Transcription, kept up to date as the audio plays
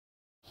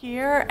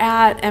Here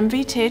at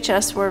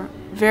MVTHS, we're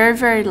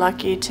very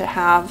lucky to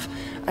have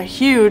a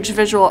huge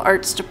visual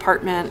arts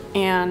department,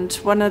 and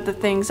one of the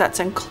things that's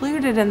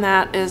included in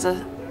that is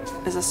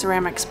a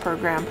ceramics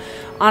program.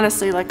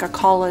 Honestly, like a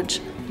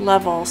college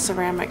level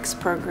ceramics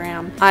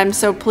program. I'm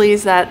so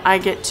pleased that I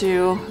get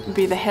to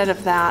be the head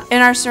of that.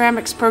 In our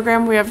ceramics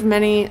program, we have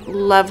many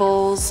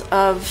levels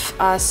of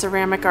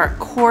ceramic art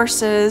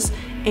courses,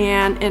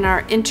 and in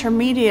our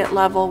intermediate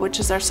level,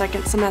 which is our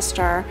second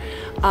semester,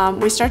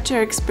 we start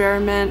to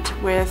experiment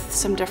with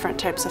some different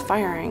types of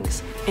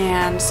firings.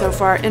 And so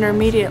for our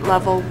intermediate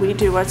level, we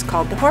do what's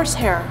called the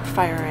horsehair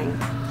firing.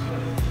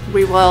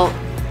 We will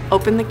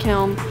open the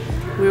kiln,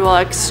 we will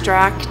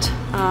extract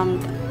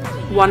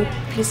one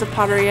piece of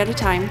pottery at a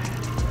time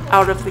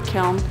out of the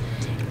kiln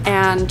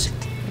and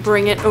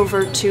bring it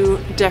over to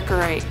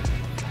decorate.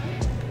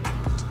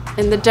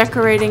 In the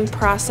decorating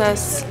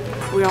process,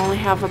 we only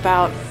have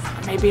about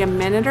maybe a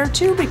minute or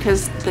two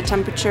because the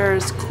temperature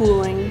is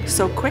cooling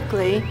so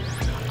quickly,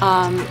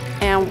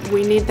 and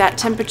we need that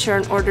temperature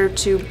in order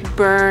to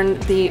burn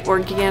the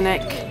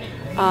organic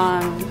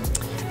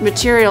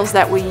materials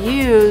that we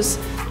use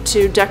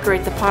to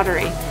decorate the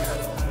pottery.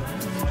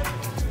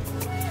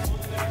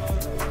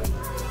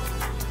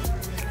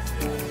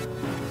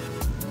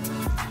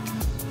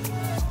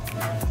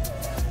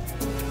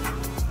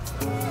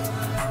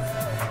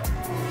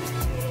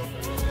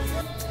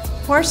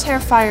 Horsehair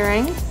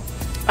firing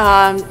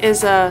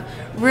is a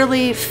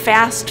really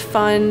fast,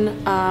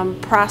 fun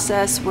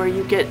process where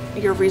you get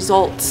your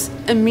results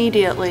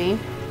immediately.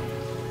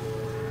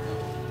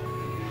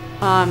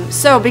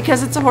 So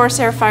because it's a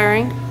horsehair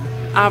firing,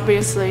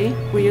 obviously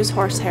we use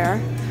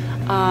horsehair,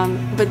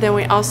 but then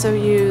we also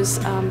use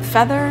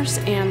feathers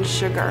and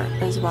sugar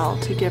as well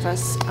to give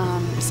us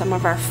some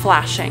of our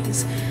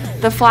flashings.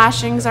 The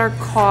flashings are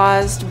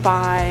caused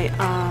by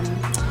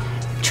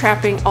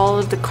trapping all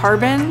of the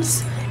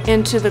carbons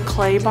into the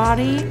clay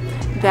body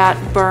that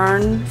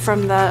burn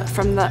from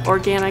the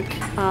organic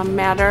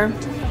matter.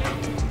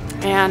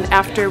 And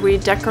after we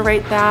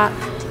decorate that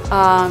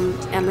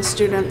and the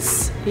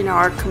students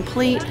are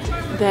complete,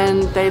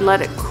 then they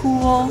let it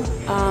cool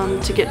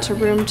to get to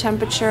room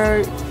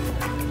temperature.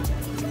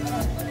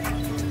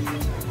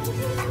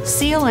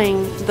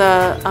 Sealing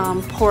the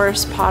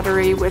porous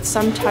pottery with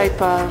some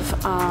type of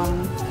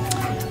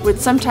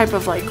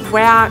like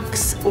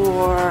wax,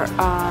 or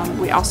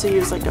we also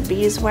use like a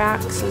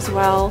beeswax as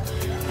well,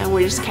 and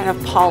we just kind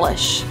of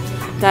polish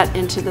that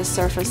into the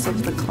surface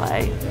of the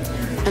clay.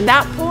 At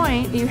that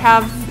point, you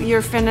have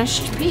your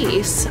finished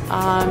piece,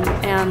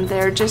 and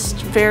they're just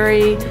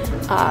very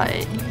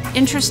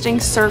interesting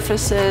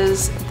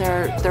surfaces.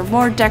 They're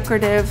more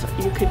decorative.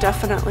 You could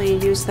definitely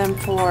use them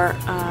for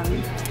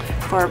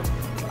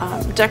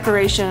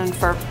decoration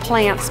for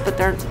plants, but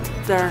they're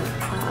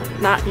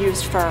not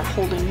used for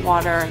holding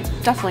water, and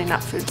definitely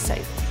not food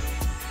safe.